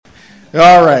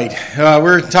All right.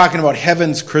 We're talking about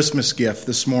heaven's Christmas gift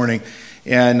this morning.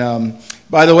 And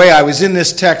by the way, I was in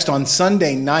this text on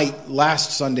Sunday night,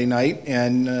 last Sunday night,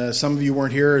 and some of you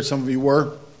weren't here, some of you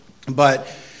were. But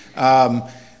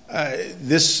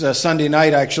this Sunday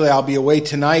night, actually, I'll be away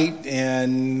tonight,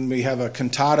 and we have a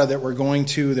cantata that we're going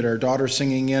to that our daughter's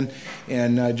singing in.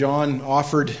 And John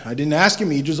offered, I didn't ask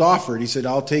him, he just offered. He said,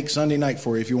 I'll take Sunday night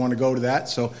for you if you want to go to that.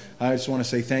 So I just want to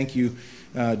say thank you,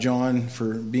 John,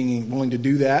 for being willing to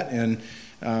do that and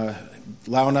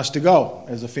allowing us to go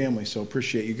as a family. So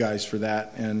appreciate you guys for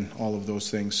that and all of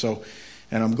those things. So,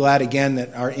 and I'm glad again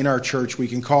that in our church we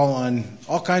can call on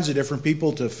all kinds of different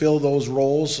people to fill those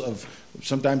roles of,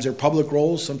 sometimes they're public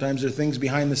roles, sometimes they're things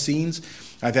behind the scenes.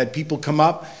 I've had people come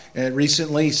up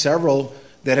recently, several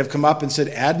that have come up and said,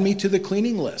 add me to the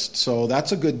cleaning list. So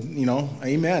that's a good,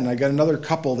 amen. I got another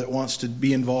couple that wants to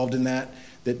be involved in that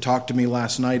talked to me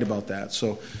last night about that.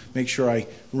 So make sure I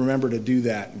remember to do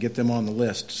that and get them on the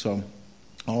list. So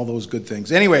all those good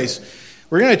things. Anyways,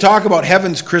 we're going to talk about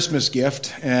heaven's Christmas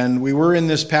gift. And we were in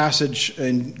this passage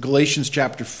in Galatians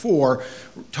chapter 4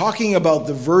 talking about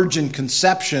the virgin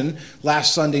conception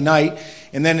last Sunday night.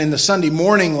 And then in the Sunday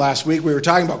morning last week, we were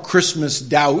talking about Christmas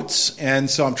doubts. And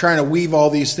so I'm trying to weave all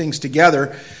these things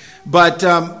together. But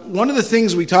one of the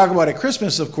things we talk about at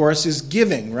Christmas, of course, is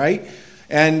giving, right?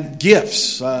 And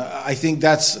gifts. I think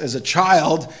that's, as a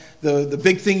child, the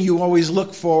big thing you always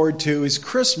look forward to is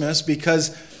Christmas,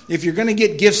 because if you're going to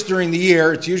get gifts during the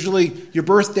year, it's usually your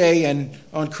birthday and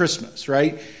on Christmas,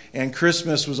 right? And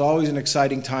Christmas was always an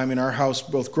exciting time in our house,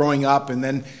 both growing up and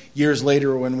then years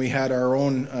later when we had our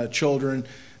own children,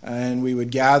 and we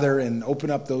would gather and open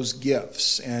up those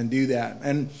gifts and do that.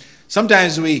 And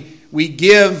sometimes we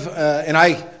give, and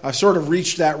I've sort of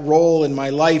reached that role in my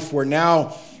life where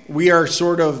now we are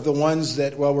sort of the ones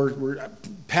that, we're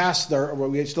past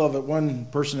we still have one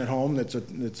person at home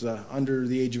that's under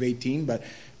the age of 18, but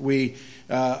we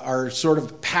are sort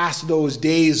of past those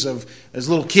days of as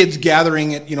little kids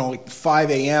gathering at, like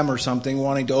 5 a.m. or something,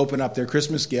 wanting to open up their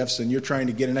Christmas gifts, and you're trying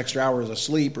to get an extra hour of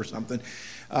sleep or something.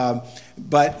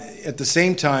 But at the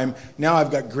same time, now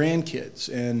I've got grandkids,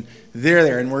 and they're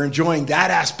there, and we're enjoying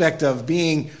that aspect of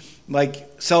being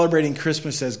like celebrating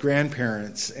Christmas as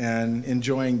grandparents and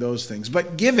enjoying those things.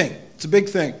 But giving, it's a big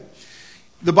thing.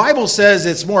 The Bible says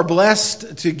it's more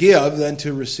blessed to give than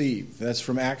to receive. That's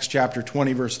from Acts chapter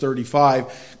 20, verse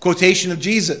 35, quotation of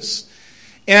Jesus.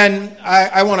 And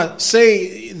I want to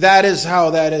say that is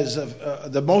how that is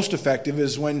the most effective,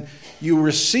 is when you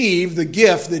receive the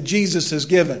gift that Jesus has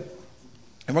given.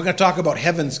 And we're going to talk about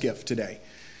heaven's gift today.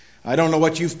 I don't know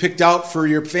what you've picked out for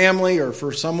your family or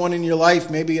for someone in your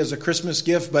life, maybe as a Christmas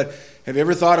gift, but have you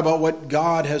ever thought about what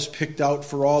God has picked out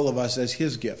for all of us as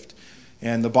His gift?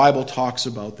 And the Bible talks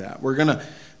about that. We're going to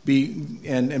be,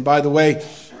 and by the way,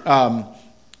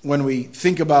 when we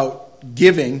think about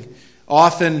giving,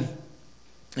 often,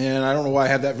 and I don't know why I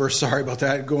have that verse, sorry about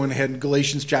that, going ahead in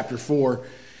Galatians chapter 4.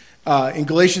 In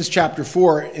Galatians chapter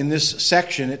 4, in this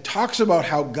section, it talks about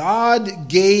how God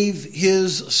gave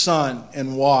His Son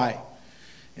and why.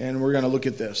 And we're going to look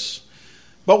at this.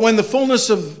 But when the fullness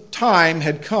of time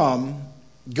had come,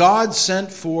 God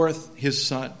sent forth His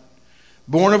Son,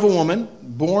 born of a woman,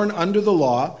 born under the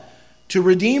law, to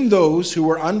redeem those who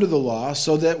were under the law,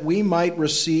 so that we might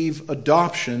receive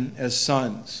adoption as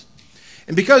sons.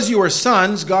 And because you are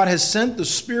sons, God has sent the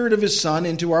Spirit of His Son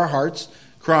into our hearts,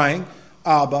 crying,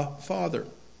 Abba, Father.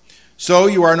 So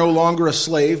you are no longer a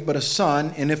slave, but a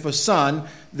son, and if a son,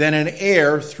 then an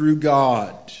heir through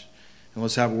God. And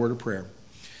let's have a word of prayer.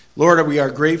 Lord, we are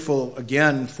grateful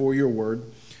again for your word.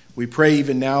 We pray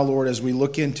even now, Lord, as we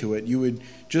look into it, you would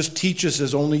just teach us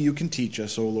as only you can teach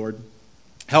us, O Lord.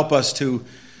 Help us to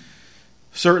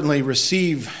certainly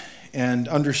receive and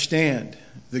understand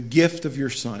the gift of your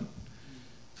Son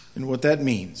and what that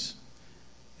means.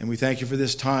 And we thank you for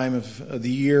this time of the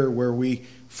year where we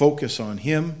focus on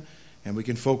Him, and we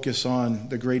can focus on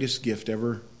the greatest gift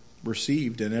ever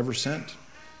received and ever sent.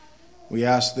 We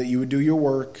ask that you would do your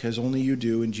work as only you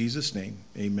do. In Jesus' name,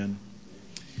 amen.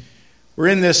 We're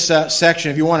in this section.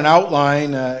 If you want an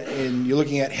outline, and you're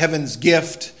looking at heaven's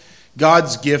gift,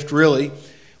 God's gift really,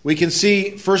 we can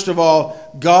see, first of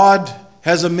all, God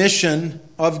has a mission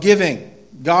of giving.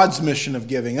 God's mission of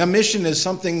giving. A mission is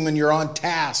something when you're on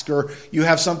task or you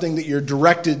have something that you're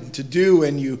directed to do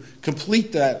and you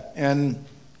complete that. And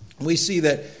we see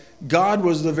that God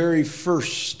was the very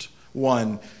first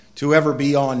one to ever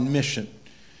be on mission.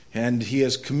 And He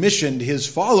has commissioned His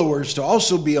followers to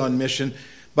also be on mission.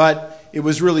 But it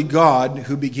was really God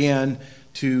who began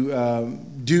to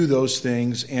do those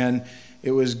things. And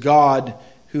it was God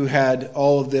who had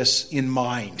all of this in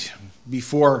mind.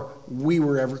 before we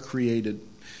were ever created.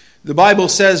 The Bible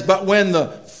says, but when the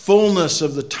fullness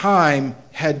of the time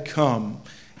had come.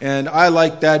 And I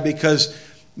like that because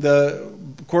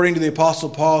according to the Apostle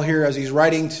Paul here, as he's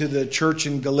writing to the church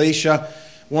in Galatia,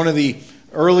 one of the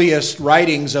earliest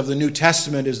writings of the New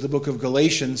Testament is the book of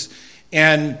Galatians.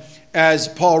 And as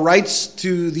Paul writes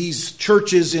to these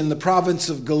churches in the province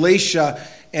of Galatia,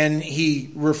 and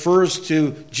he refers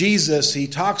to Jesus, he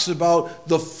talks about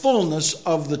the fullness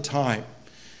of the time.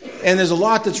 And there's a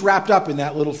lot that's wrapped up in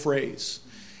that little phrase.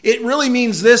 It really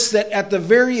means this, that at the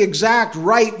very exact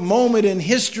right moment in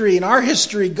history, in our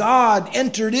history, God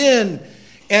entered in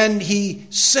and he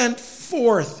sent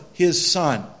forth his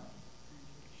Son.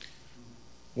 It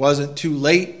wasn't too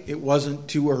late, it wasn't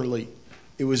too early.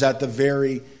 It was at the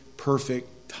very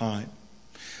perfect time.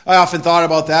 I often thought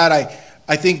about that.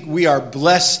 I think we are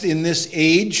blessed in this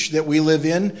age that we live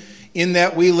in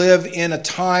that we live in a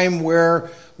time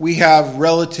where we have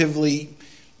relatively,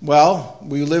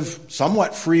 we live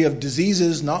somewhat free of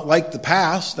diseases, not like the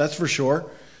past, that's for sure.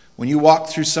 When you walk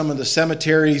through some of the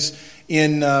cemeteries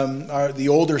in the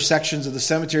older sections of the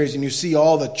cemeteries and you see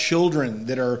all the children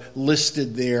that are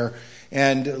listed there,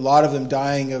 and a lot of them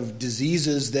dying of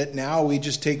diseases that now we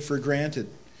just take for granted.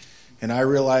 And I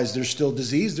realize there's still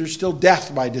disease, there's still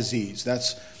death by disease.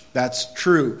 That's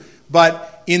true.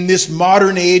 But in this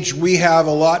modern age, we have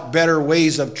a lot better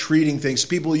ways of treating things.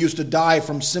 People used to die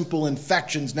from simple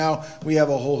infections. Now we have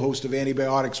a whole host of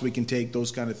antibiotics we can take,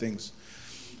 those kind of things.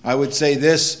 I would say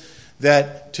this,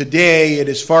 that today it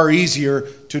is far easier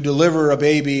to deliver a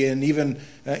baby, and even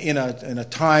in a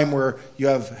time where you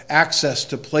have access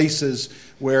to places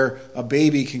where a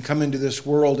baby can come into this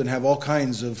world and have all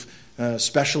kinds of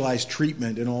specialized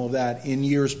treatment and all of that. In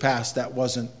years past, that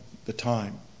wasn't the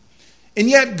time. And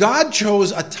yet God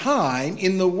chose a time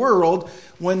in the world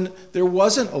when there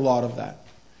wasn't a lot of that.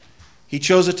 He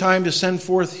chose a time to send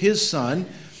forth his Son,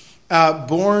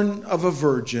 born of a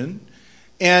virgin,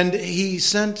 and he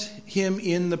sent him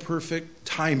in the perfect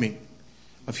timing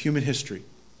of human history.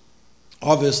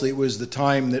 Obviously, it was the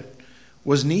time that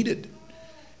was needed.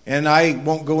 And I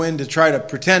won't go in to try to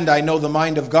pretend I know the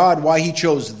mind of God, why he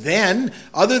chose then,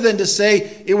 other than to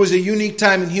say it was a unique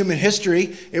time in human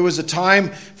history. It was a time,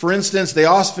 for instance, they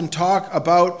often talk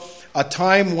about a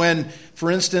time when,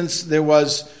 for instance, there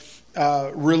was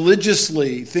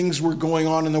religiously, things were going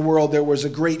on in the world. There was a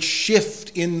great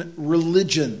shift in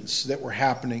religions that were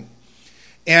happening.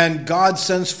 And God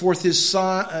sends forth his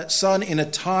son in a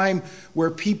time where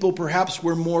people perhaps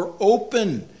were more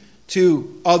open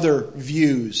to other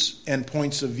views and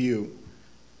points of view.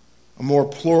 A more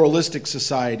pluralistic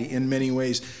society in many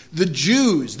ways. The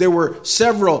Jews, there were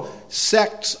several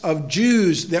sects of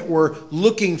Jews that were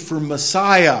looking for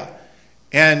Messiah,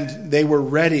 and they were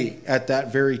ready at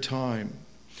that very time.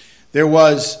 There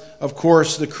was, of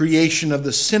course, the creation of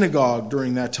the synagogue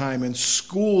during that time and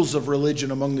schools of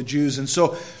religion among the Jews. And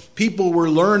so people were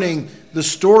learning the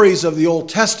stories of the Old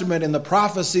Testament and the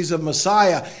prophecies of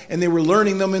Messiah, and they were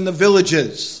learning them in the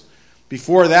villages.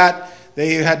 Before that,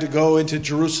 they had to go into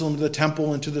Jerusalem, to the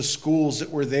temple, and to the schools that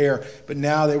were there. But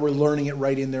now they were learning it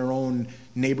right in their own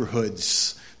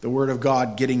neighborhoods. The Word of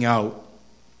God getting out.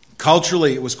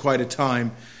 Culturally, it was quite a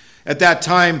time. At that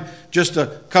time, just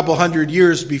a couple hundred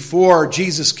years before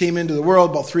Jesus came into the world,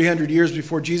 about 300 years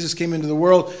before Jesus came into the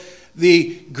world,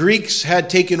 the Greeks had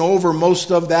taken over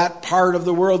most of that part of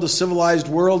the world, the civilized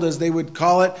world, as they would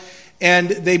call it, and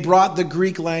they brought the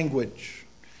Greek language.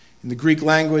 In the Greek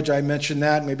language, I mentioned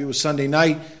that, maybe it was Sunday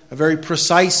night, a very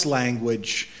precise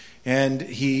language. And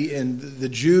the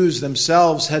Jews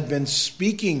themselves had been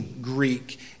speaking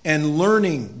Greek and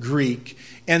learning Greek.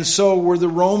 And so were the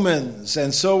Romans,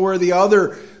 and so were the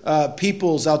other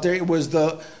peoples out there. It was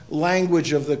the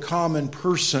language of the common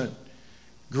person,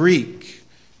 Greek.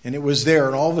 And it was there.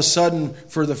 And all of a sudden,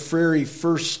 for the very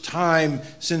first time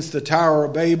since the Tower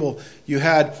of Babel, you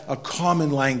had a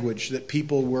common language that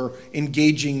people were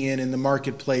engaging in the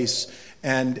marketplace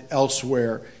and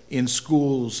elsewhere, in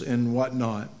schools and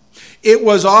whatnot. It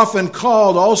was often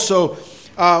called also,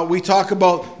 we talk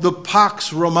about the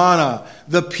Pax Romana,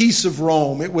 the peace of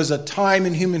Rome. It was a time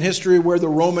in human history where the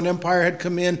Roman Empire had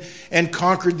come in and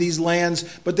conquered these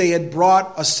lands, but they had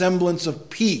brought a semblance of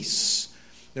peace.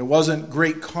 There wasn't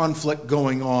great conflict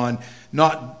going on,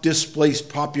 not displaced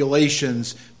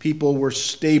populations. People were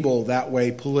stable that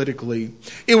way politically.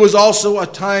 It was also a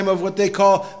time of what they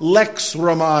call Lex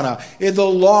Romana, the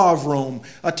law of Rome,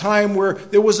 a time where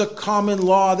there was a common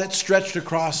law that stretched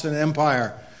across an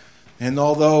empire. And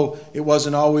although it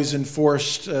wasn't always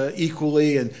enforced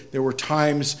equally, and there were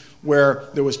times where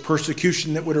there was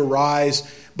persecution that would arise,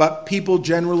 but people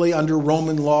generally under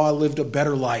Roman law lived a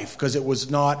better life because it was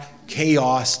not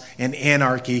chaos and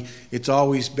anarchy. It's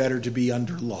always better to be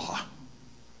under law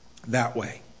that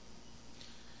way.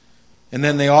 And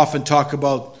then they often talk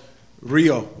about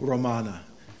Via Romana,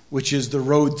 which is the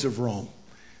roads of Rome.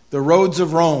 The roads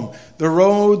of Rome, the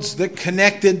roads that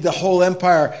connected the whole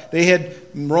empire.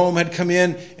 Rome had come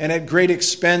in, and at great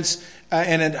expense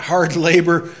and at hard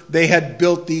labor, they had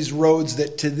built these roads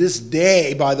that to this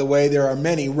day, by the way, there are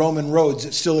many Roman roads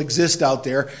that still exist out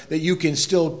there that you can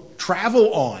still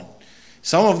travel on.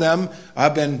 Some of them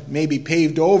have been maybe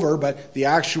paved over, but the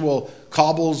actual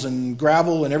cobbles and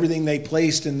gravel and everything they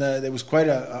placed there was quite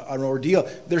an ordeal.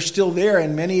 They're still there,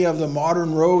 and many of the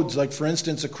modern roads, like for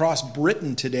instance across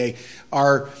Britain today,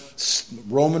 are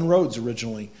Roman roads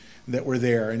originally that were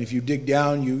there. And if you dig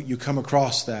down, you come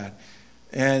across that.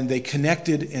 And they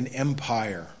connected an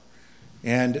empire.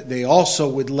 And they also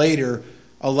would later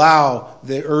allow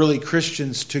the early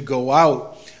Christians to go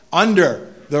out under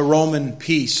the Roman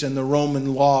peace and the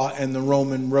Roman law and the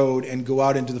Roman road and go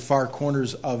out into the far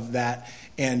corners of that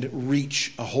and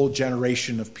reach a whole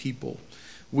generation of people.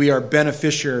 We are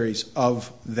beneficiaries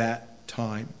of that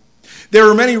time. There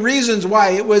are many reasons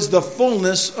why it was the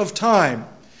fullness of time.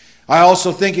 I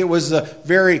also think it was the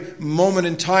very moment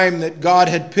in time that God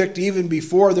had picked even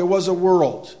before there was a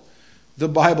world. The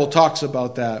Bible talks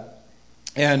about that.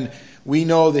 And we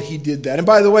know that He did that. And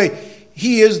by the way,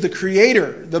 He is the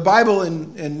Creator. The Bible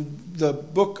in the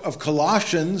book of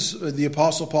Colossians, the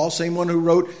Apostle Paul, same one who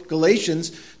wrote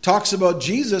Galatians, talks about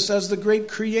Jesus as the great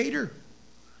Creator.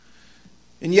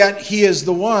 And yet He is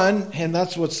the one, and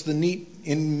that's what's the neat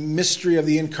mystery of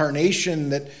the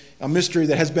incarnation, that a mystery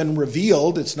that has been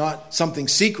revealed. It's not something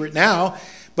secret now,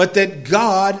 but that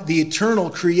God, the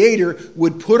eternal Creator,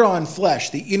 would put on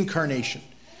flesh, the incarnation.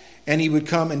 And He would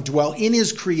come and dwell in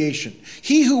His creation.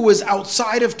 He who was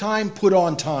outside of time put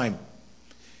on time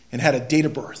and had a date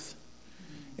of birth.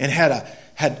 And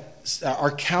had our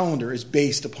calendar is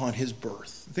based upon His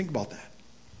birth. Think about that.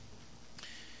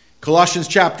 Colossians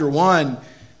chapter 1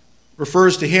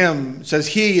 refers to Him, says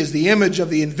He is the image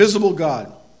of the invisible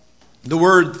God. The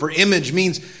word for image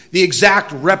means the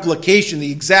exact replication,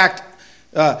 the exact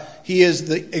He is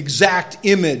the exact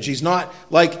image. He's not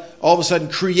like all of a sudden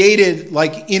created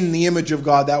like in the image of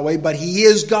God that way, but He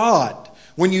is God.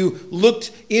 When you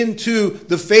looked into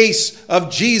the face of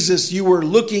Jesus, you were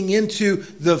looking into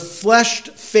the fleshed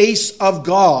face of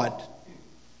God.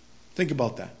 Think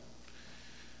about that.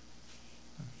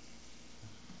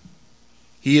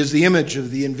 He is the image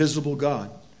of the invisible God.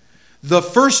 The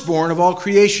firstborn of all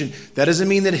creation. That doesn't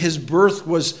mean that His birth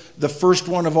was the first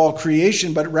one of all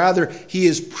creation, but rather He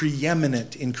is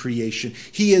preeminent in creation.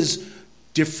 He is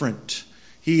different.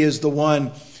 He is the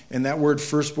one, and that word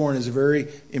firstborn is a very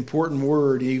important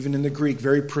word, even in the Greek,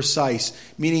 very precise,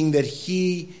 meaning that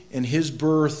He and His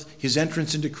birth, His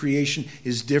entrance into creation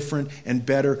is different and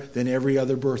better than every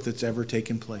other birth that's ever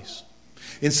taken place.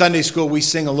 In Sunday school, we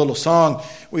sing a little song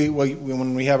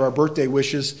when we have our birthday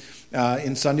wishes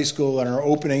in Sunday school and our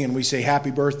opening, and we say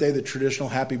happy birthday, the traditional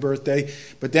happy birthday.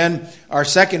 But then our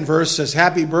second verse says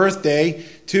happy birthday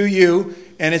to you,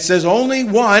 and it says only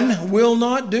one will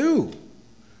not do.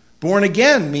 Born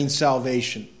again means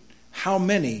salvation. How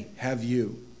many have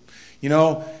you? You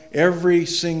know, every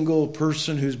single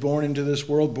person who's born into this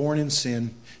world, born in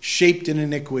sin, shaped in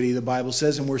iniquity, the Bible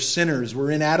says, and we're sinners.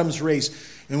 We're in Adam's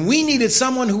race. And we needed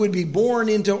someone who would be born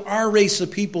into our race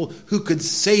of people who could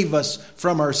save us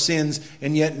from our sins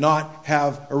and yet not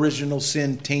have original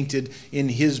sin tainted in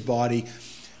His body.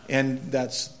 And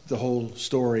that's the whole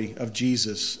story of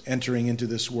Jesus entering into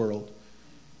this world.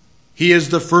 He is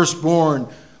the firstborn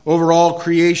over all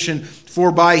creation,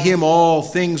 for by Him all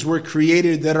things were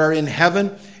created that are in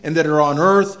heaven and that are on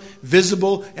earth,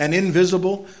 visible and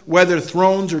invisible, whether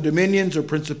thrones or dominions or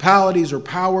principalities or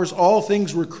powers, all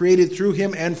things were created through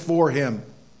Him and for Him.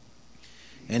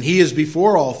 And He is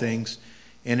before all things,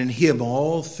 and in Him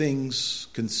all things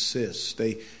consist.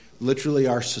 They literally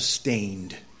are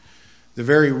sustained. The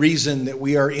very reason that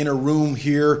we are in a room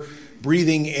here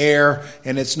breathing air,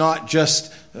 and it's not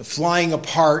just flying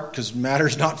apart, because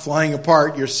matter's not flying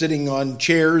apart. You're sitting on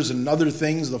chairs and other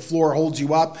things. The floor holds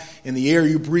you up, and the air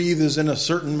you breathe is in a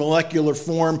certain molecular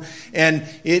form, and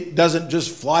it doesn't just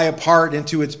fly apart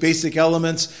into its basic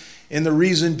elements. And the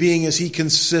reason being is He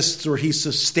consists, or He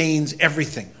sustains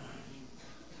everything.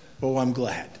 Oh, I'm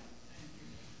glad.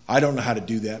 I don't know how to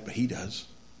do that, but He does.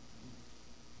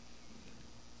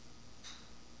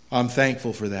 I'm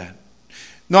thankful for that.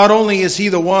 Not only is he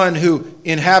the one who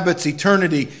inhabits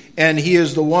eternity, and he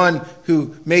is the one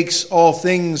who makes all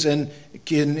things and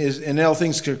all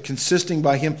things consisting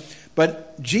by him,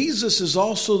 but Jesus is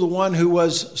also the one who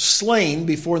was slain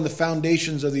before the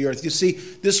foundations of the earth. You see,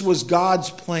 this was God's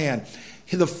plan.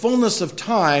 The fullness of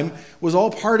time was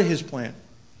all part of his plan.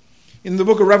 In the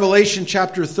book of Revelation,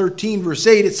 chapter 13, verse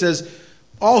 8, it says,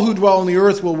 "All who dwell on the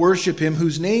earth will worship him,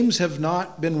 whose names have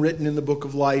not been written in the book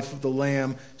of life of the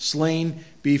Lamb, slain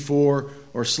before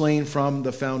or slain from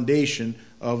the foundation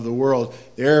of the world."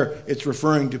 There, it's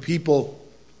referring to people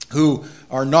who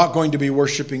are not going to be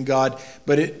worshiping God.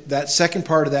 But that second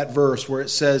part of that verse where it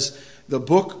says, the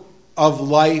book of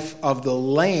life of the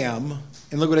Lamb,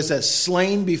 and look what it says,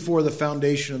 slain before the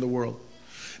foundation of the world.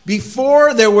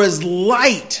 Before there was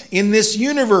light in this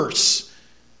universe,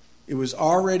 it was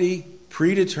already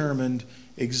predetermined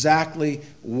exactly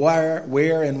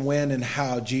where and when and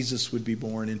how Jesus would be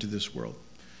born into this world.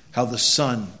 How the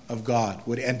Son of God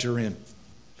would enter in.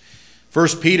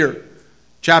 1 Peter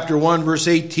chapter 1 verse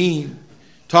 18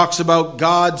 talks about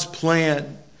God's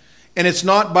plan. And it's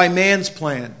not by man's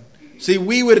plan. See,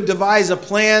 we would devise a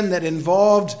plan that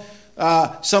involved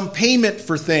some payment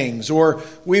for things, or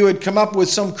we would come up with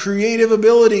some creative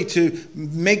ability to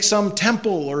make some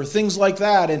temple or things like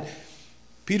that. And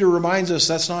Peter reminds us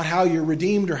that's not how you're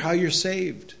redeemed or how you're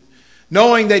saved.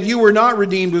 Knowing that you were not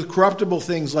redeemed with corruptible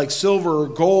things like silver or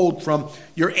gold from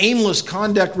your aimless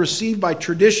conduct received by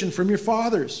tradition from your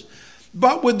fathers,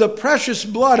 but with the precious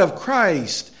blood of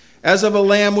Christ, as of a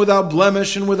lamb without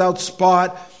blemish and without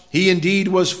spot. He indeed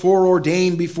was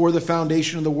foreordained before the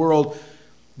foundation of the world,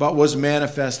 but was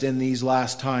manifest in these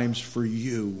last times for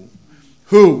you,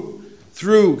 who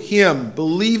through him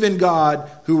believe in God,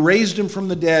 who raised him from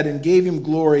the dead and gave him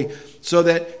glory, so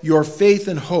that your faith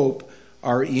and hope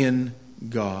are in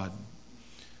God.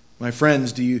 My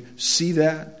friends, do you see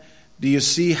that? Do you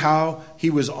see how he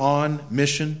was on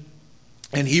mission?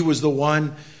 And he was the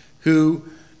one who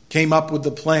came up with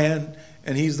the plan,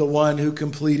 and he's the one who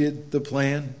completed the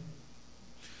plan.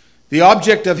 The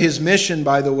object of his mission,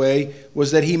 by the way,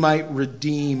 was that he might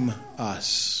redeem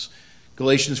us.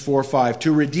 Galatians 4:5,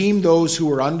 to redeem those who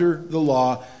are under the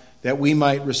law, that we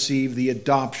might receive the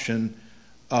adoption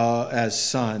as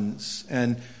sons.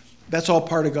 And that's all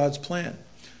part of God's plan.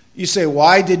 You say,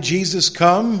 why did Jesus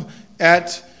come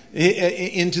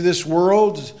into this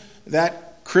world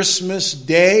that Christmas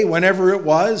Day, whenever it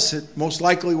was? It most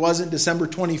likely wasn't December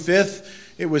 25th.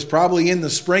 It was probably in the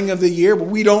spring of the year, but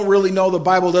we don't really know. The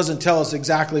Bible doesn't tell us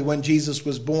exactly when Jesus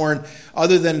was born,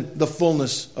 other than the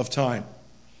fullness of time.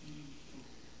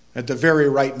 At the very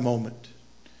right moment.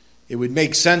 It would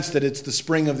make sense that it's the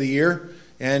spring of the year,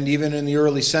 and even in the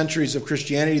early centuries of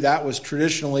Christianity, that was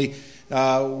traditionally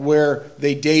where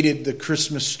they dated the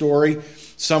Christmas story,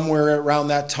 somewhere around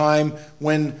that time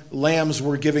when lambs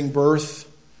were giving birth,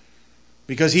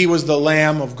 because he was the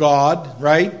Lamb of God,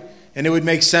 right? And it would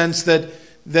make sense that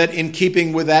in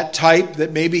keeping with that type,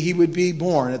 that maybe he would be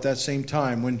born at that same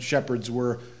time when shepherds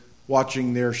were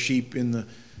watching their sheep in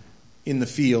the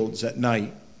fields at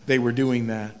night. They were doing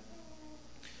that.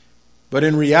 But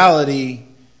in reality,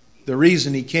 the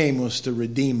reason he came was to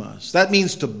redeem us. That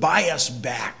means to buy us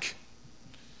back.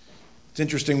 It's an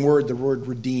interesting word, the word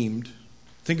redeemed.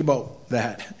 Think about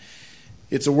that.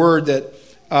 It's a word that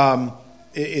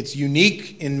it's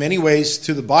unique in many ways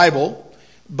to the Bible,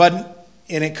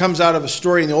 and it comes out of a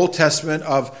story in the Old Testament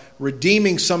of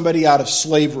redeeming somebody out of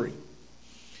slavery.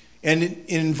 And it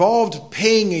involved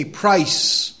paying a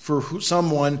price for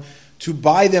someone to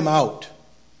buy them out.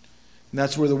 And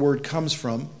that's where the word comes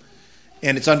from.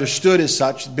 And it's understood as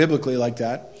such, biblically like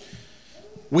that.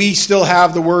 We still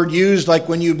have the word used like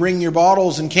when you bring your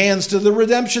bottles and cans to the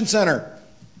redemption center.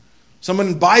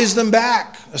 Someone buys them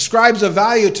back, ascribes a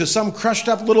value to some crushed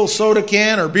up little soda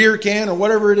can or beer can or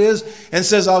whatever it is, and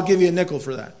says, I'll give you a nickel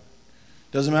for that.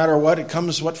 Doesn't matter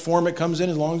what form it comes in,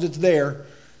 as long as it's there,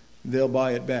 they'll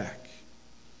buy it back.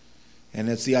 And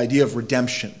it's the idea of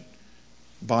redemption,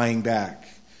 buying back.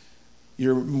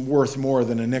 You're worth more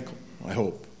than a nickel, I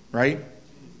hope, right?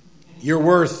 You're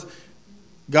worth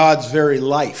God's very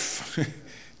life.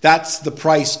 That's the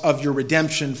price of your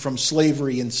redemption from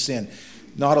slavery and sin.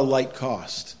 Not a light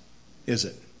cost, is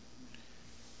it?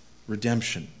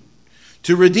 Redemption.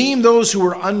 To redeem those who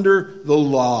are under the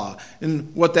law.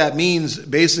 And what that means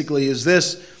basically is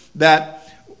this, that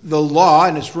the law,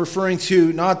 and it's referring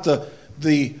to not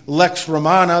the Lex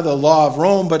Romana, the law of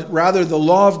Rome, but rather the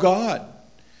law of God.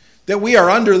 That we are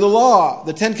under the law.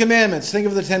 The Ten Commandments. Think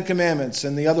of the Ten Commandments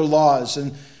and the other laws.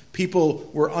 And people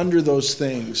were under those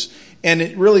things. And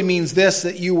it really means this,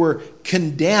 that you were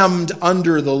condemned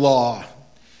under the law.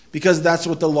 because that's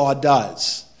what the law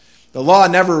does. The law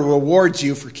never rewards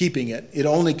you for keeping it. It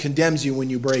only condemns you when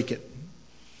you break it.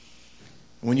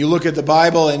 When you look at the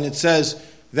Bible and it says,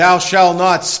 thou shalt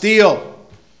not steal,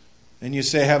 and you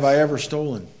say, have I ever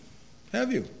stolen?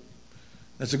 Have you?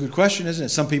 That's a good question, isn't it?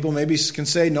 Some people maybe can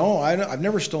say, no, I've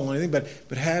never stolen anything,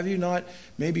 but have you not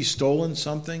maybe stolen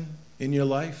something in your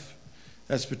life?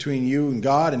 That's between you and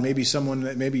God and maybe someone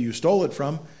that maybe you stole it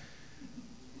from.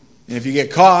 And if you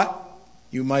get caught,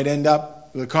 you might end up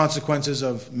with the consequences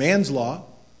of man's law.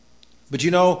 But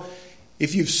you know,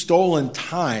 if you've stolen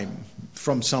time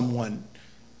from someone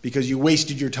because you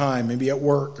wasted your time, maybe at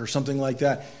work or something like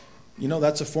that, you know,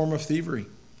 that's a form of thievery.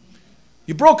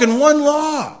 You've broken one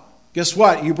law. Guess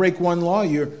what? You break one law,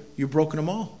 you've broken them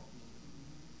all.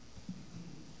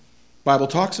 The Bible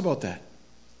talks about that.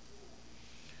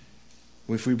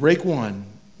 If we break one,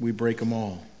 we break them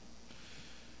all.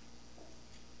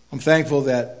 I'm thankful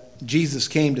that Jesus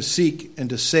came to seek and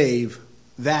to save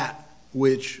that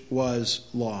which was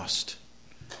lost.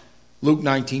 Luke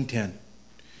 19:10.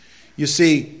 You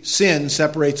see, sin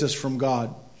separates us from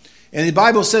God. And the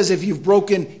Bible says if you've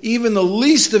broken even the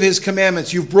least of His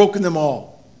commandments, you've broken them all.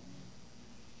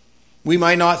 We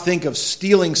might not think of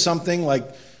stealing something like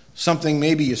something,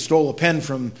 maybe you stole a pen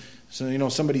from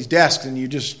somebody's desk and you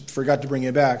just forgot to bring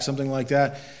it back, something like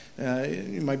that.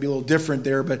 It might be a little different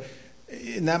there,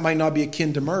 and that might not be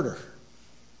akin to murder.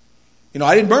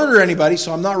 I didn't murder anybody,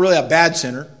 so I'm not really a bad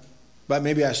sinner, but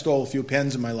maybe I stole a few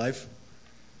pens in my life.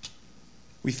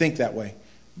 We think that way.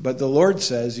 But the Lord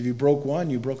says if you broke one,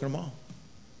 you've broken them all.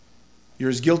 You're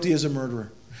as guilty as a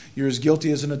murderer. You're as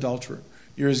guilty as an adulterer.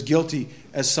 You're as guilty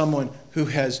as someone who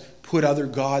has put other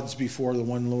gods before the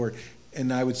one Lord.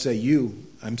 And I would say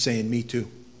I'm saying me too.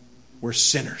 We're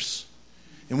sinners.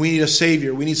 And we need a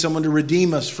Savior. We need someone to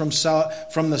redeem us from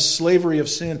the slavery of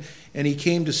sin. And He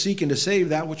came to seek and to save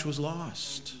that which was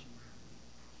lost.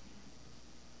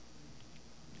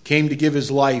 Came to give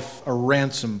His life a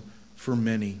ransom for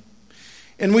many.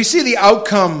 And we see the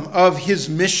outcome of His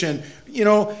mission.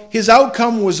 His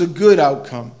outcome was a good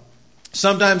outcome.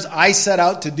 Sometimes I set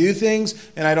out to do things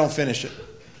and I don't finish it.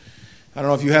 I don't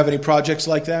know if you have any projects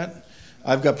like that.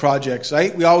 I've got projects.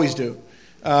 We always do.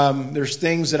 There's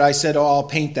things that I said, I'll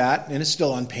paint that, and it's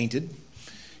still unpainted.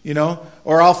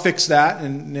 Or I'll fix that,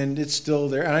 and it's still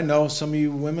there. And I know some of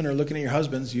you women are looking at your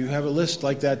husbands. You have a list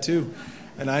like that too.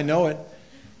 And I know it.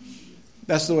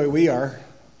 That's the way we are.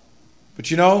 But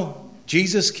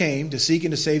Jesus came to seek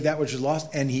and to save that which was lost,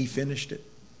 and He finished it.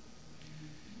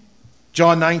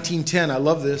 John 19:10, I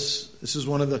love this. This is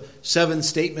one of the 7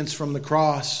 statements from the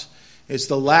cross. It's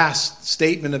the last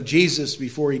statement of Jesus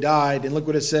before He died. And look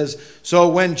what it says. So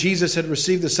when Jesus had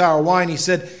received the sour wine, He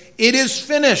said, it is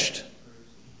finished.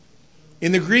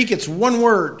 In the Greek, it's one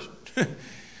word.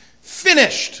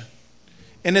 Finished.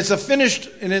 And it's a finished,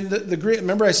 and in the Greek,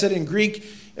 remember I said in Greek,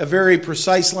 a very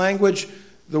precise language.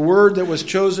 The word that was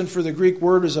chosen for the Greek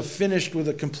word is a finished with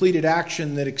a completed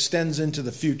action that extends into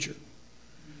the future.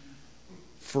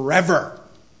 Forever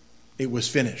it was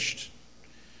finished.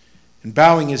 And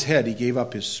bowing His head, He gave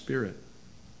up His spirit.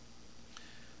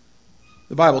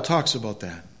 The Bible talks about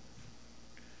that.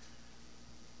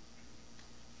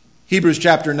 Hebrews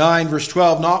chapter 9, verse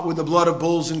 12, not with the blood of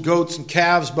bulls and goats and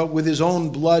calves, but with His own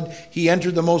blood He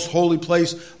entered the most holy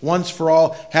place once for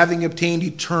all, having obtained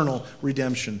eternal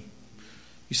redemption.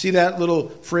 You see that little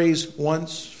phrase,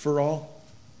 once for all?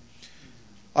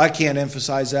 I can't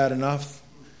emphasize that enough.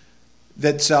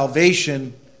 That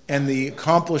salvation and the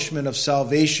accomplishment of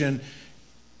salvation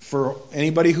for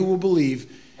anybody who will believe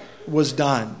was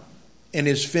done and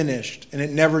is finished, and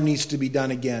it never needs to be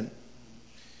done again.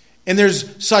 And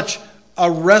there's such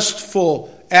a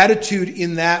restful attitude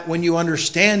in that when you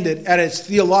understand it at its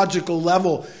theological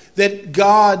level, that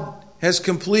God has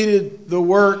completed the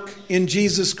work in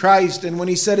Jesus Christ, and when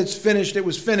He said it's finished, it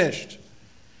was finished.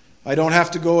 I don't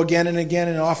have to go again and again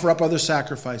and offer up other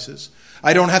sacrifices.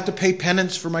 I don't have to pay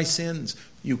penance for my sins.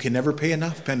 You can never pay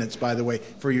enough penance, by the way,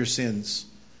 for your sins.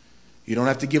 You don't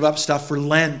have to give up stuff for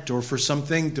Lent or for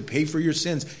something to pay for your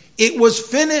sins. It was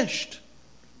finished.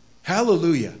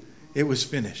 Hallelujah. It was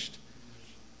finished.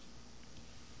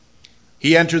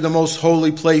 He entered the most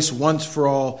holy place once for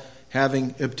all,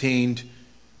 having obtained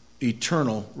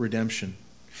eternal redemption.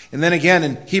 And then again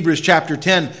in Hebrews chapter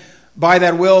 10, by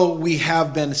that will we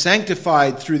have been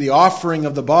sanctified through the offering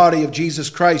of the body of Jesus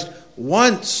Christ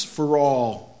once for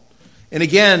all. And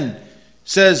again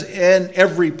says, and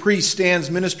every priest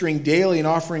stands ministering daily and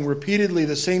offering repeatedly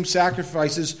the same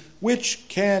sacrifices which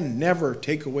can never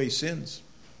take away sins.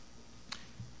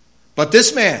 But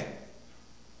this man,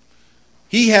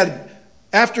 he had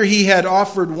after he had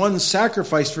offered one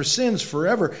sacrifice for sins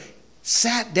forever,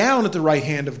 sat down at the right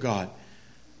hand of God.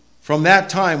 From that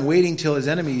time, waiting till his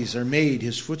enemies are made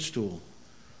his footstool.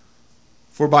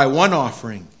 For by one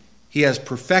offering he has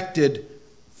perfected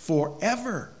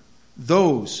forever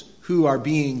those who are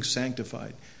being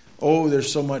sanctified. Oh,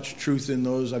 there's so much truth in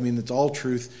those. I mean, it's all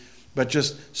truth, but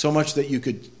just so much that you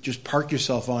could just park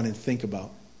yourself on and think about.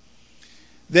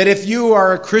 That if you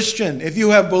are a Christian, if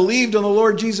you have believed on the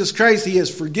Lord Jesus Christ, he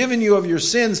has forgiven you of your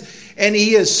sins, and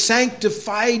he has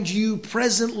sanctified you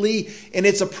presently, and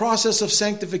it's a process of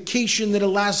sanctification that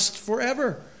lasts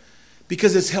forever,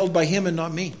 because it's held by him and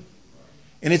not me.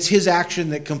 And it's his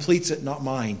action that completes it, not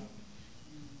mine.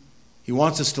 He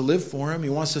wants us to live for him. He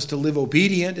wants us to live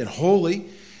obedient and holy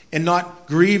and not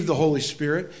grieve the Holy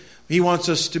Spirit. He wants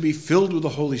us to be filled with the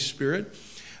Holy Spirit.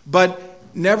 But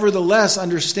nevertheless,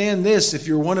 understand this. If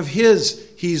you're one of his,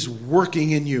 he's working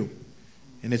in you.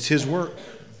 And it's his work.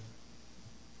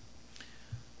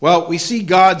 Well, we see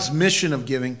God's mission of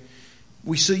giving.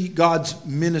 We see God's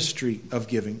ministry of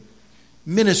giving.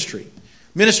 Ministry.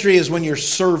 Ministry is when you're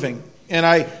serving. And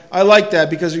I like that,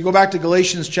 because you go back to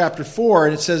Galatians chapter 4,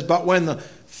 and it says, but when the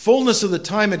fullness of the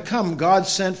time had come, God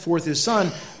sent forth his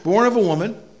Son, born of a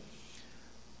woman,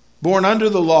 born under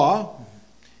the law.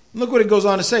 Look what it goes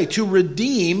on to say, to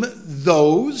redeem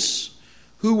those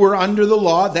who were under the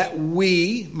law, that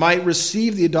we might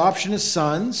receive the adoption as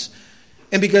sons.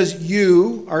 And because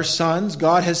you are sons,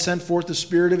 God has sent forth the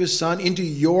Spirit of his Son into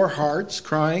your hearts,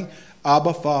 crying,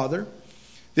 Abba, Father.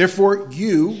 Therefore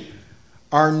you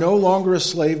are no longer a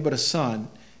slave, but a son.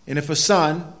 And if a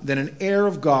son, then an heir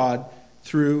of God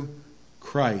through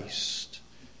Christ.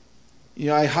 You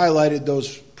know, I highlighted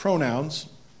those pronouns,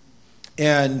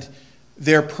 and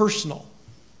they're personal.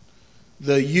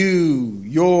 The you,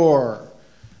 your.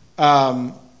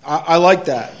 I like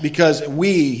that, because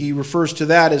he refers to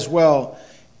that as well.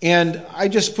 And I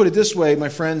just put it this way, my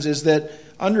friends, is that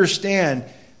understand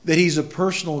that he's a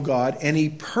personal God, and he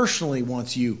personally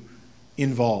wants you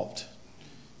involved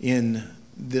in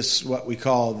this, what we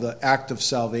call the act of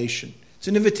salvation. It's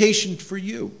an invitation for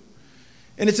you.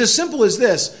 And it's as simple as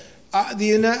this.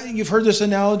 You've heard this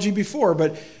analogy before,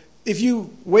 but if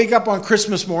you wake up on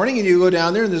Christmas morning and you go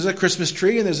down there and there's a Christmas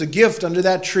tree and there's a gift under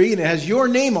that tree and it has your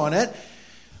name on it,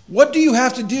 what do you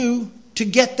have to do to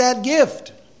get that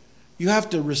gift? You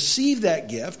have to receive that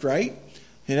gift, right?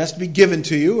 It has to be given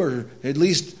to you, or at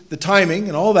least the timing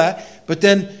and all that. But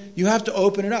then you have to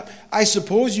open it up. I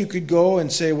suppose you could go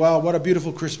and say, well, what a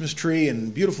beautiful Christmas tree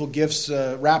and beautiful gifts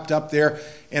wrapped up there,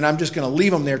 and I'm just going to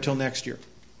leave them there till next year.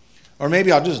 Or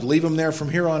maybe I'll just leave them there from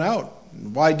here on out.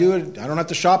 Why do it? I don't have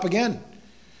to shop again.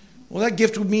 Well, that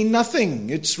gift would mean nothing.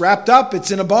 It's wrapped up.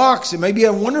 It's in a box. It may be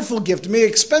a wonderful gift. It may be an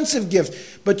expensive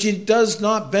gift. But it does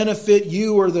not benefit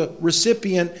you or the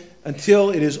recipient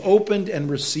until it is opened and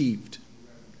received.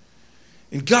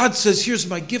 And God says, here's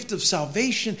my gift of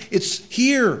salvation. It's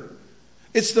here.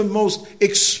 It's the most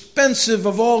expensive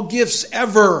of all gifts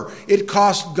ever. It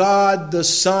cost God the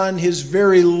Son his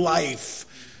very life.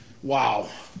 Wow.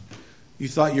 You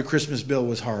thought your Christmas bill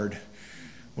was hard.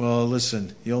 Well,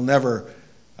 listen, you'll never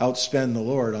outspend the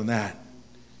Lord on that.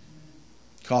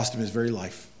 It cost him his very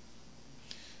life.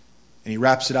 And he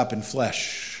wraps it up in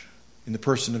flesh, in the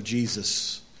person of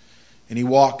Jesus. And he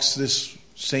walks this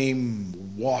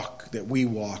same walk that we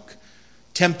walk,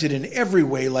 tempted in every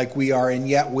way like we are, and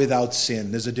yet without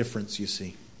sin. There's a difference, you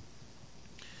see.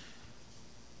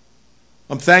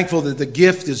 I'm thankful that the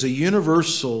gift is a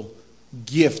universal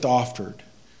gift offered.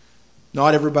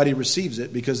 Not everybody receives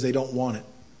it because they don't want it.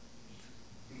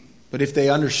 But if they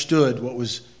understood what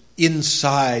was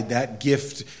inside that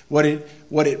gift, what it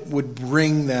would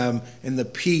bring them, and the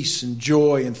peace and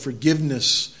joy and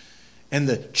forgiveness and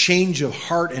the change of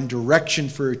heart and direction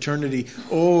for eternity,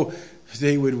 oh,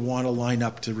 they would want to line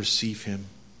up to receive him.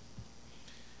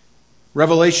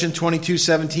 Revelation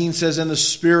 22:17 says, and the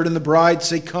Spirit and the bride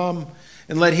say, come.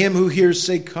 And let him who hears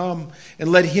say, come. And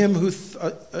let him who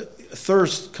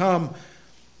thirsts come.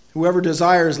 Whoever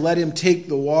desires, let him take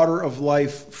the water of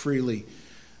life freely.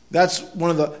 That's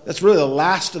really the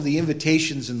last of the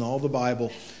invitations in all the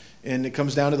Bible. And it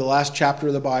comes down to the last chapter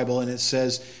of the Bible, and it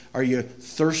says, are you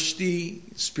thirsty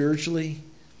spiritually?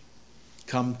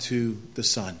 Come to the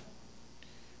Son.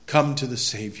 Come to the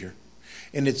Savior.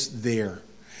 And it's there.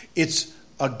 It's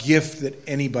a gift that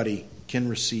anybody can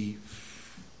receive.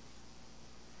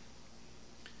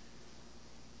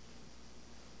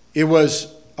 It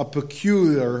was a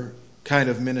peculiar kind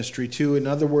of ministry too. In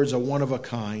other words, a one of a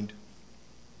kind.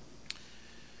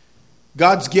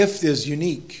 God's gift is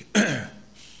unique.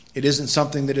 It isn't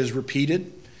something that is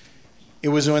repeated. It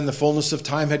was when the fullness of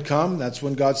time had come. That's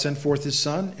when God sent forth his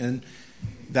Son, and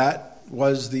that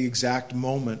was the exact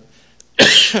moment.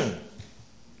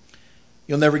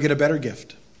 You'll never get a better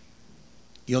gift.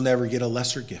 You'll never get a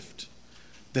lesser gift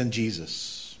than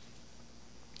Jesus.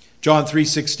 John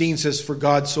 3:16 says, "For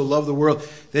God so loved the world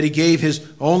that he gave his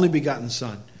only begotten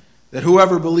Son, that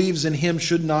whoever believes in him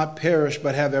should not perish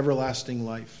but have everlasting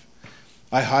life."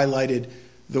 I highlighted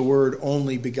the word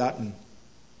only begotten.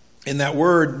 And that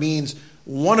word means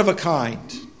one of a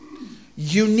kind,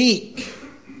 unique.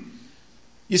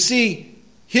 You see,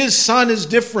 his Son is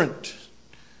different.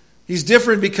 He's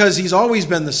different because he's always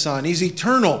been the Son. He's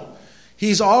eternal.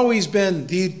 He's always been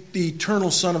the eternal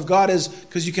Son of God,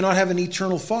 because you cannot have an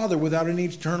eternal Father without an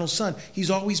eternal Son. He's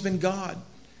always been God.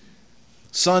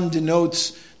 Son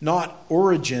denotes not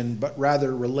origin, but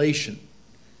rather relation.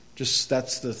 Just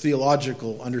that's the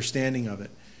theological understanding of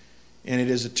it. And it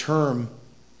is a term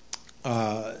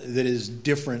that is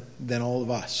different than all of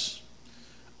us.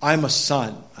 I'm a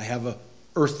son. I have an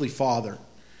earthly father.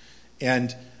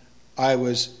 And I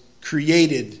was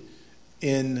created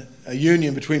in a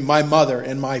union between my mother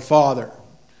and my father.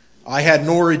 I had an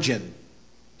origin.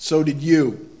 So did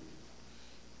you.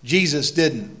 Jesus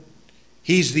didn't.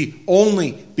 He's the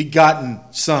only begotten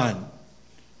Son.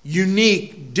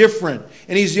 Unique, different.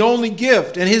 And he's the only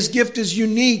gift. And his gift is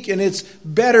unique, and it's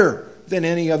better than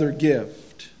any other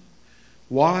gift.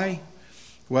 Why?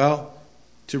 Well,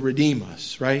 to redeem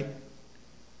us, right?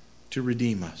 To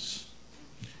redeem us.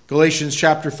 Galatians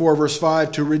chapter 4, verse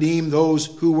 5, to redeem those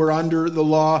who were under the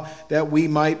law, that we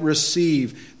might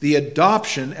receive the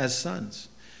adoption as sons.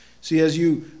 See, as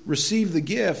you receive the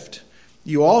gift,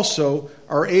 you also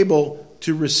are able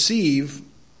to receive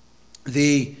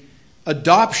the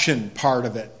adoption part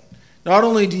of it. Not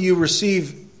only do you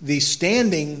receive the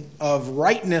standing of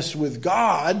rightness with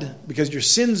God, because your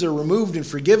sins are removed and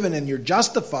forgiven and you're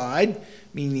justified,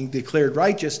 meaning declared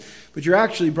righteous, but you're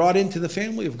actually brought into the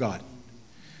family of God.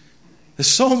 There's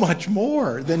so much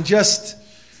more than just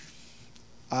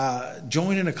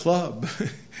joining a club,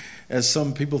 as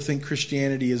some people think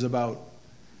Christianity is about.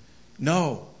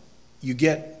 No, you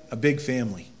get a big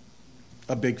family.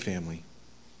 A big family.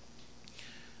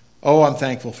 Oh, I'm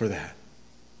thankful for that.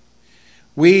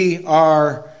 We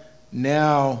are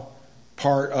now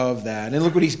part of that. And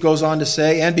look what he goes on to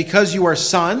say. And because you are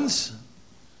sons,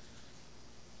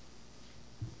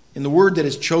 and the word that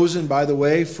is chosen, by the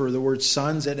way, for the word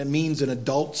sons, and it means an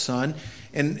adult son.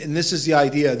 And this is the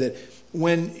idea that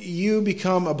when you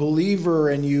become a believer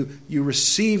and you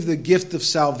receive the gift of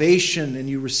salvation, and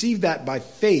you receive that by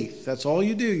faith, that's all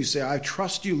you do. You say, I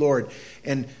trust you, Lord,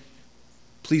 and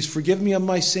please forgive me of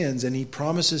my sins. And he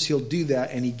promises he'll do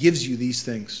that, and he gives you these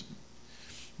things.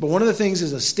 But one of the things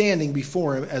is a standing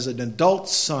before him as an adult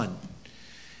son.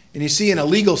 And you see, in a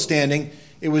legal standing,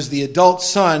 it was the adult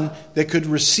son that could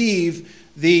receive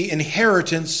the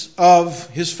inheritance of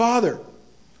his father.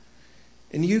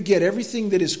 And you get everything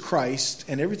that is Christ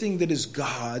and everything that is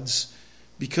God's,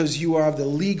 because you are of the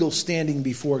legal standing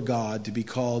before God to be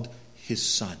called his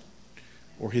son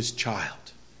or his child.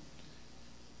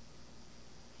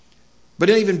 But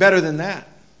even better than that,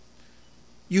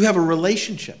 you have a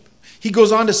relationship. He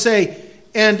goes on to say,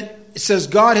 and it says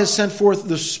God has sent forth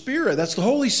the Spirit, that's the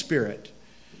Holy Spirit,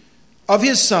 of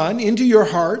his Son into your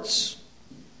hearts,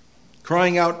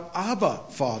 crying out, Abba,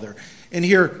 Father. And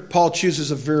here Paul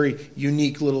chooses a very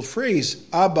unique little phrase,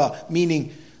 Abba,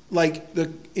 meaning like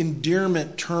the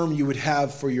endearment term you would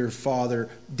have for your father.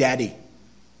 Daddy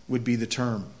would be the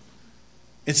term.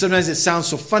 And sometimes it sounds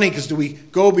so funny, because do we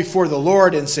go before the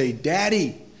Lord and say,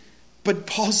 Daddy? But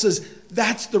Paul says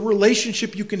that's the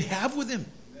relationship you can have with him.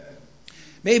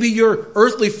 Maybe your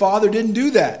earthly father didn't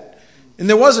do that, and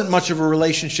there wasn't much of a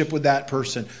relationship with that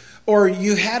person. Or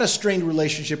you had a strained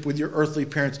relationship with your earthly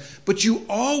parents, but you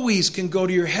always can go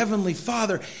to your heavenly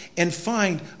Father and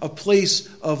find a place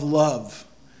of love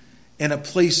and a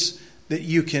place that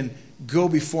you can go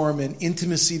before him in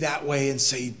intimacy that way and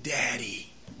say,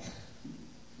 Daddy.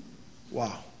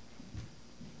 Wow.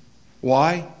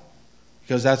 Why?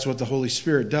 Because that's what the Holy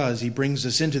Spirit does. He brings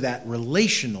us into that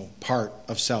relational part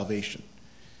of salvation.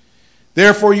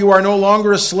 Therefore, you are no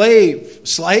longer a slave.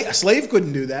 A slave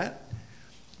couldn't do that.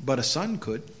 But a son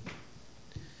could.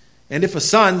 And if a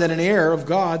son, then an heir of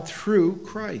God through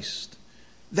Christ.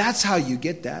 That's how you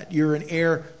get that. You're an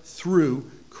heir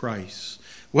through Christ.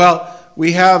 Well,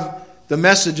 we have the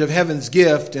message of heaven's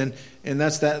gift, and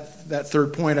that's that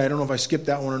third point. I don't know if I skipped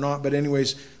that one or not, but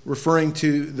anyways, referring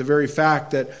to the very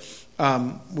fact that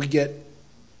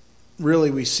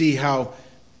we see how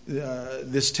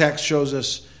this text shows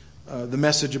us the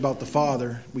message about the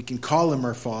Father. We can call him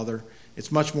our Father.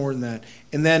 It's much more than that.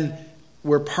 And then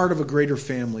we're part of a greater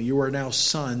family. You are now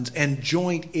sons and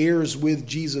joint heirs with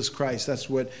Jesus Christ. That's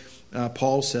what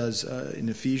Paul says in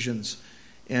Ephesians.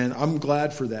 And I'm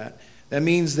glad for that. That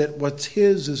means that what's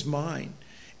his is mine.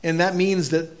 And that means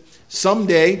that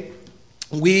someday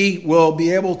we will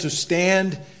be able to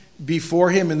stand before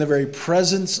him in the very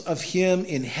presence of him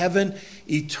in heaven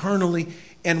eternally.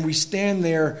 And we stand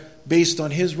there based on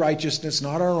his righteousness,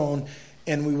 not our own.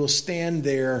 And we will stand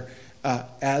there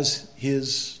as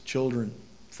his children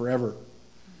forever.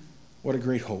 What a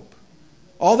great hope.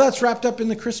 All that's wrapped up in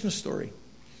the Christmas story.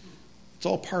 It's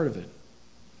all part of it.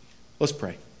 Let's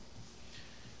pray.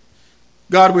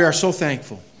 God, we are so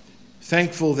thankful.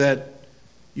 Thankful that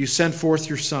you sent forth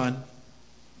your Son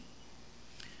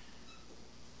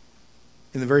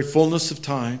in the very fullness of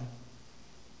time,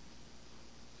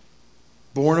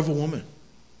 born of a woman,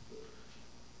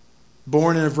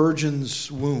 born in a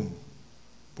virgin's womb,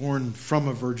 born from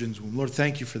a virgin's womb. Lord,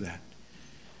 thank you for that.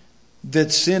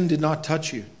 That sin did not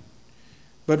touch you,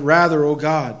 but rather, O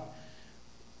God,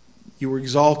 you were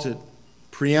exalted,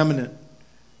 preeminent.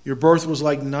 Your birth was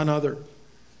like none other.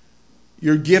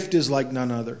 Your gift is like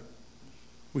none other.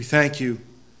 We thank you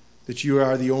that you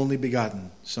are the only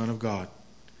begotten Son of God.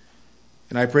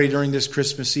 And I pray during this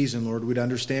Christmas season, Lord, we'd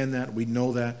understand that, we'd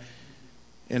know that,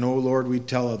 and, oh Lord, we'd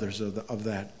tell others of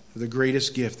that, the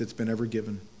greatest gift that's been ever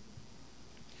given.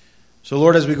 So,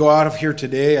 Lord, as we go out of here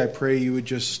today, I pray you would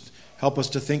just help us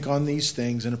to think on these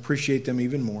things and appreciate them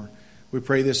even more. We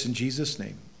pray this in Jesus'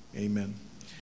 name. Amen.